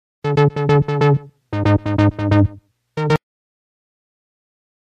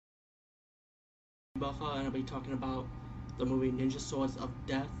Buffer, and I'll be talking about the movie Ninja Swords of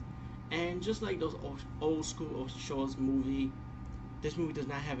Death. And just like those old school shows movie, this movie does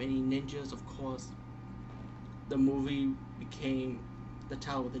not have any ninjas. Of course, the movie became the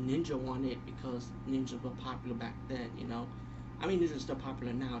title the ninja wanted because ninjas were popular back then. I mean ninjas are still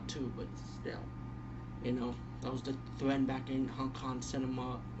popular now too, but still, that was the trend back in Hong Kong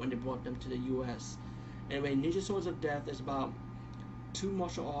cinema when they brought them to the U.S. Anyway, Ninja Swords of Death is about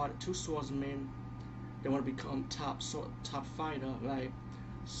two swordsmen. They want to become top fighter, right?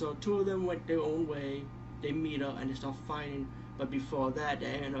 So two of them went their own way. They meet up and they start fighting. But before that, they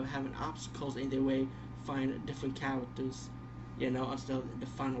end up having obstacles in their way, find different characters, until the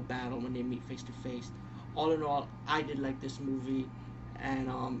final battle when they meet face to face. All in all, I did like this movie, and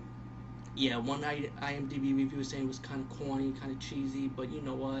yeah, one IMDb review was saying it was kind of corny, kind of cheesy, but you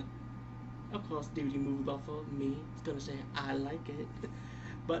know what? Of course, DVD movie buffer me is gonna say I like it.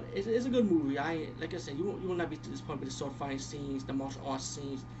 But it's a good movie. Like I said, you will not be disappointed with the sword fighting scenes, the martial arts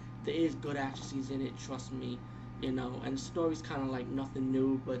scenes. There is good action scenes in it. Trust me, and the story's kind of like nothing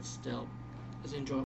new, but still, it's enjoyable.